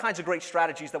I've got all kinds of great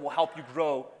strategies that will help you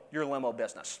grow your limo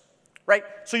business, right?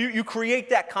 So you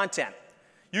create that content.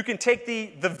 You can take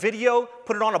the video,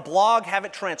 put it on a blog, have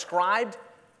it transcribed.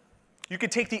 You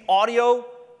can take the audio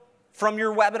from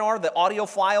your webinar, the audio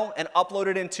file, and upload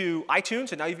it into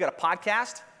iTunes, and now you've got a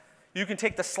podcast. You can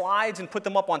take the slides and put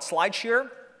them up on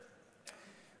SlideShare.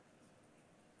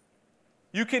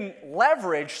 You can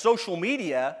leverage social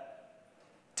media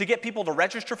to get people to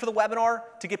register for the webinar,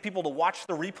 to get people to watch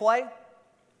the replay.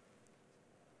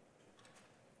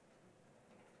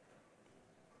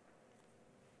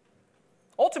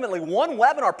 Ultimately, one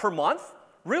webinar per month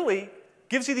really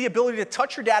gives you the ability to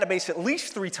touch your database at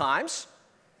least 3 times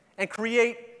and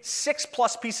create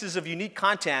 6+ pieces of unique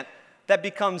content that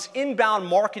becomes inbound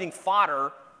marketing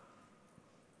fodder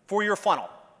for your funnel.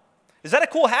 Is that a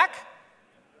cool hack?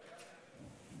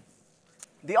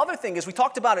 The other thing is we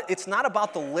talked about it, it's not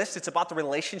about the list, it's about the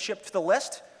relationship to the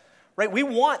list, right? We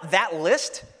want that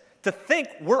list to think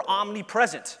we're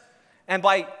omnipresent. And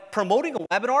by promoting a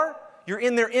webinar, you're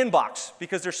in their inbox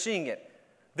because they're seeing it.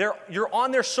 You're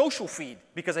on their social feed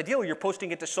because ideally you're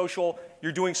posting it to social,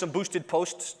 you're doing some boosted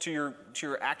posts to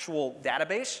your actual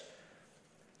database.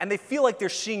 And they feel like they're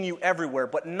seeing you everywhere,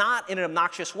 but not in an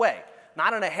obnoxious way.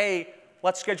 Not in a, hey,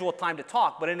 let's schedule a time to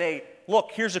talk, but in a,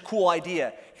 look, here's a cool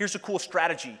idea, here's a cool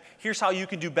strategy, here's how you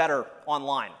can do better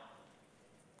online.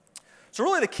 So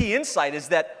really the key insight is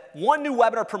that one new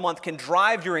webinar per month can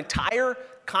drive your entire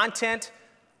content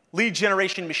lead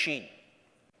generation machine.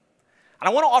 And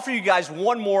I want to offer you guys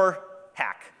one more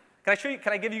hack. Can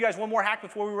I give you guys one more hack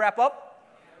before we wrap up?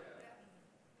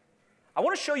 I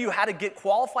want to show you how to get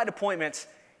qualified appointments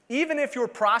even if your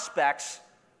prospects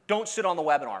don't sit on the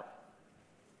webinar.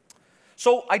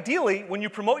 So ideally, when you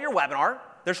promote your webinar,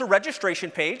 there's a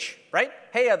registration page, right?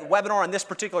 Hey, I have a webinar on this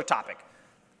particular topic.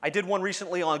 I did one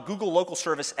recently on Google Local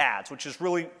Service Ads, which is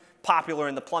really popular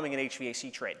in the plumbing and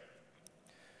HVAC trade.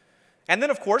 And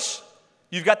then, of course,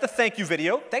 you've got the thank you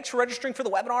video. Thanks for registering for the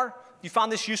webinar. You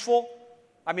found this useful.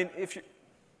 I mean,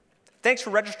 thanks for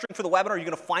registering for the webinar. You're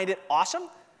going to find it awesome.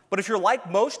 But if you're like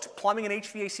most plumbing and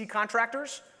HVAC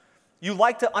contractors, you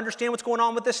like to understand what's going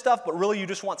on with this stuff, but really you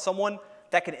just want someone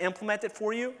that can implement it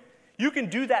for you, you can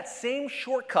do that same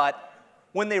shortcut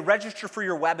when they register for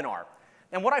your webinar.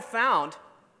 And what I found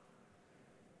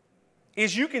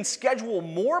is you can schedule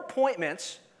more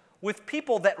appointments with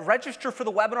people that register for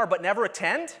the webinar but never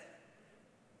attend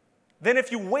than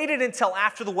if you waited until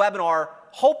after the webinar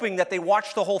hoping that they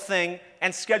watched the whole thing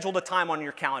and scheduled a time on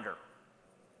your calendar.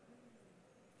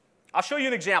 I'll show you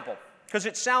an example because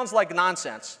it sounds like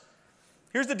nonsense.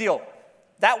 Here's the deal.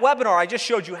 That webinar I just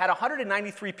showed you had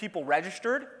 193 people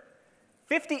registered.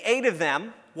 58 of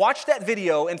them watched that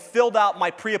video and filled out my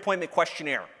pre-appointment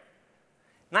questionnaire.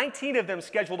 19 of them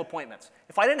scheduled appointments.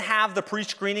 If I didn't have the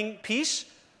pre-screening piece,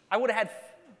 I would have had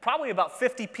probably about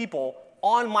 50 people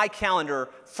on my calendar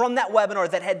from that webinar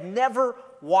that had never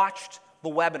watched the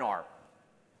webinar.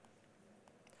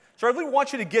 So I really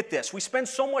want you to get this. We spend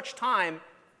so much time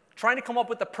trying to come up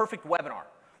with the perfect webinar.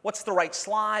 What's the right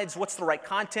slides? What's the right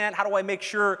content? How do I make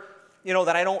sure,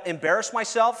 that I don't embarrass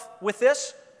myself with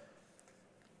this?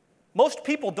 Most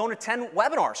people don't attend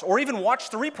webinars or even watch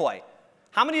the replay.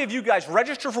 How many of you guys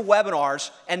register for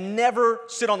webinars and never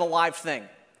sit on the live thing?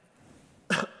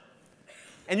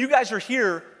 And you guys are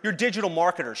here, you're digital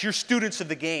marketers, you're students of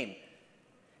the game.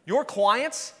 Your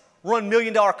clients run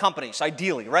million-dollar companies,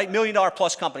 ideally, right?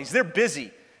 Million-dollar-plus companies. They're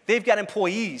busy. They've got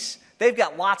employees. They've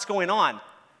got lots going on.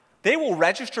 They will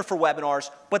register for webinars,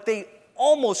 but they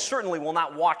almost certainly will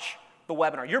not watch the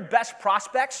webinar. Your best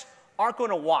prospects aren't going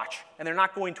to watch, and they're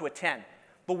not going to attend.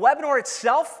 The webinar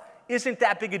itself isn't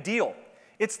that big a deal.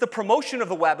 It's the promotion of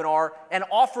the webinar and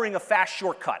offering a fast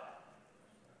shortcut.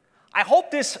 I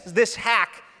hope this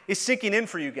hack is sinking in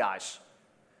for you guys.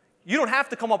 You don't have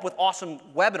to come up with awesome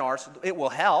webinars. It will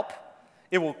help.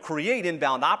 It will create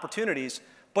inbound opportunities,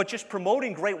 but just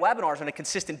promoting great webinars on a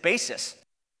consistent basis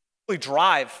will really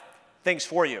drive things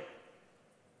for you.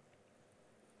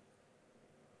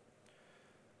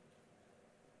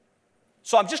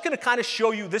 So I'm just going to kind of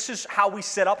show you, this is how we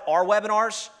set up our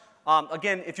webinars.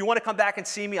 Again, if you want to come back and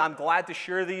see me, I'm glad to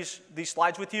share these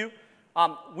slides with you.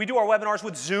 We do our webinars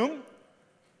with Zoom.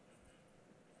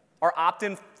 Our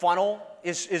opt-in funnel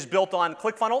is built on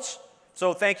ClickFunnels.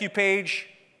 So thank you page,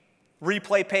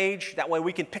 replay page. That way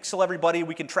we can pixel everybody.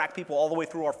 We can track people all the way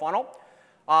through our funnel.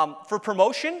 For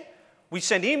promotion, we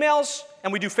send emails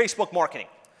and we do Facebook marketing.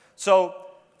 So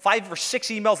 5 or 6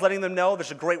 emails letting them know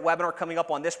there's a great webinar coming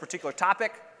up on this particular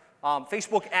topic.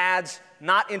 Facebook ads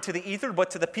not into the ether,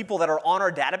 but to the people that are on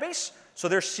our database. So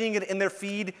they're seeing it in their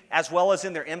feed as well as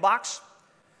in their inbox.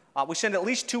 We send at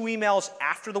least 2 emails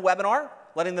after the webinar,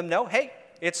 letting them know, hey,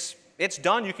 it's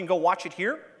done. You can go watch it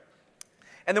here.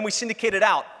 And then we syndicate it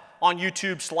out on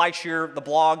YouTube, SlideShare, the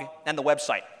blog, and the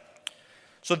website.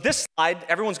 So this slide,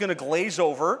 everyone's going to glaze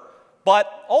over,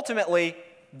 but ultimately,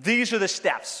 these are the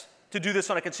steps to do this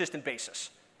on a consistent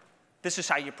basis. This is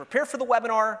how you prepare for the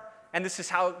webinar, and this is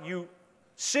how you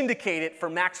syndicate it for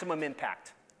maximum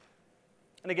impact.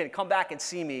 And again, come back and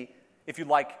see me if you'd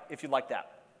like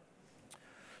that.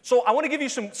 So I want to give you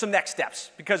some next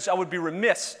steps, because I would be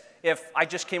remiss if I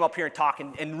just came up here and talked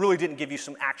and really didn't give you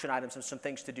some action items and some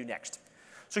things to do next.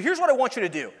 So here's what I want you to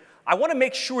do. I want to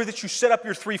make sure that you set up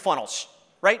your 3 funnels,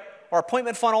 right? Our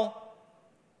appointment funnel,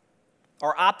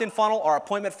 our opt-in funnel, our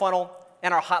appointment funnel,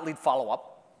 and our hot lead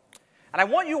follow-up. And I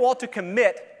want you all to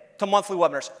commit to monthly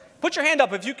webinars. Put your hand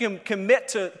up if you can commit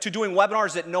to doing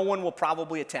webinars that no one will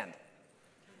probably attend.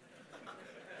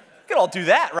 You can all do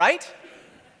that, right?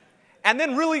 And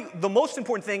then really, the most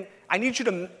important thing, I need you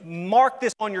to mark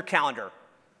this on your calendar.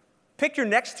 Pick your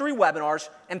next 3 webinars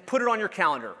and put it on your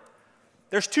calendar.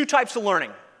 There's 2 types of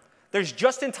learning. There's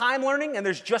just-in-time learning and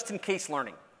there's just-in-case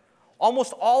learning.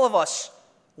 Almost all of us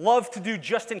love to do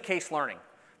just-in-case learning.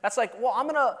 That's like, well, I'm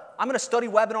gonna study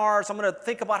webinars. I'm gonna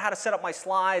think about how to set up my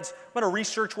slides. I'm gonna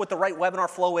research what the right webinar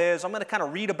flow is. I'm gonna kind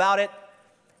of read about it.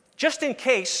 Just in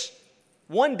case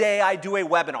one day I do a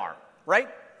webinar, right?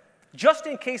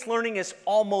 Just-in-case learning is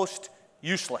almost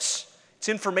useless. It's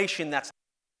information that's.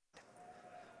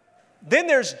 Then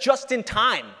there's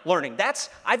just-in-time learning.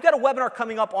 I've got a webinar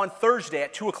coming up on Thursday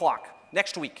at 2 o'clock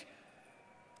next week.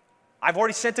 I've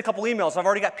already sent a couple emails. I've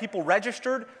already got people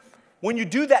registered. When you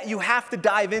do that, you have to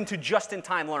dive into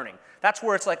just-in-time learning. That's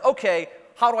where it's like, okay,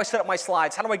 how do I set up my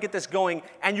slides? How do I get this going?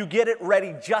 And you get it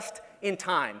ready just in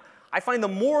time. I find the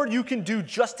more you can do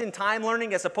just-in-time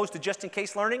learning as opposed to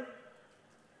just-in-case learning,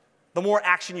 the more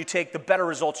action you take, the better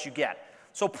results you get.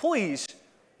 So please,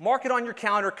 mark it on your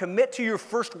calendar, commit to your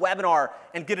first webinar,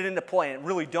 and get it into play, and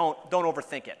really don't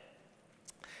overthink it.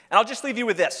 And I'll just leave you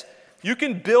with this. You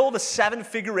can build a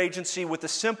 7-figure agency with a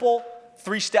simple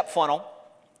 3-step funnel.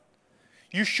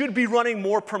 You should be running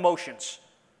more promotions.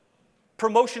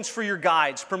 Promotions for your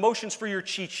guides, promotions for your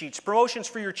cheat sheets, promotions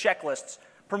for your checklists,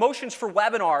 promotions for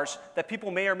webinars that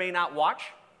people may or may not watch.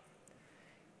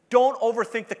 Don't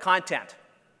overthink the content.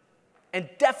 And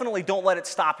definitely don't let it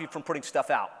stop you from putting stuff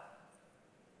out.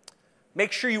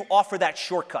 Make sure you offer that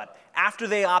shortcut. After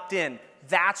they opt in,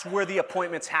 that's where the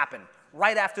appointments happen.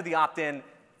 Right after the opt-in,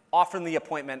 offering the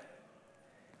appointment.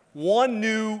 One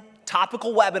new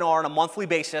topical webinar on a monthly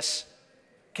basis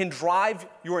can drive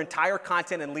your entire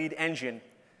content and lead engine.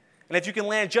 And if you can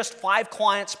land just 5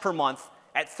 clients per month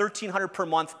at $1,300 per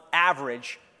month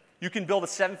average, you can build a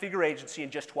 7-figure agency in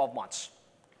just 12 months.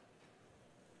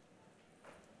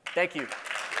 Thank you.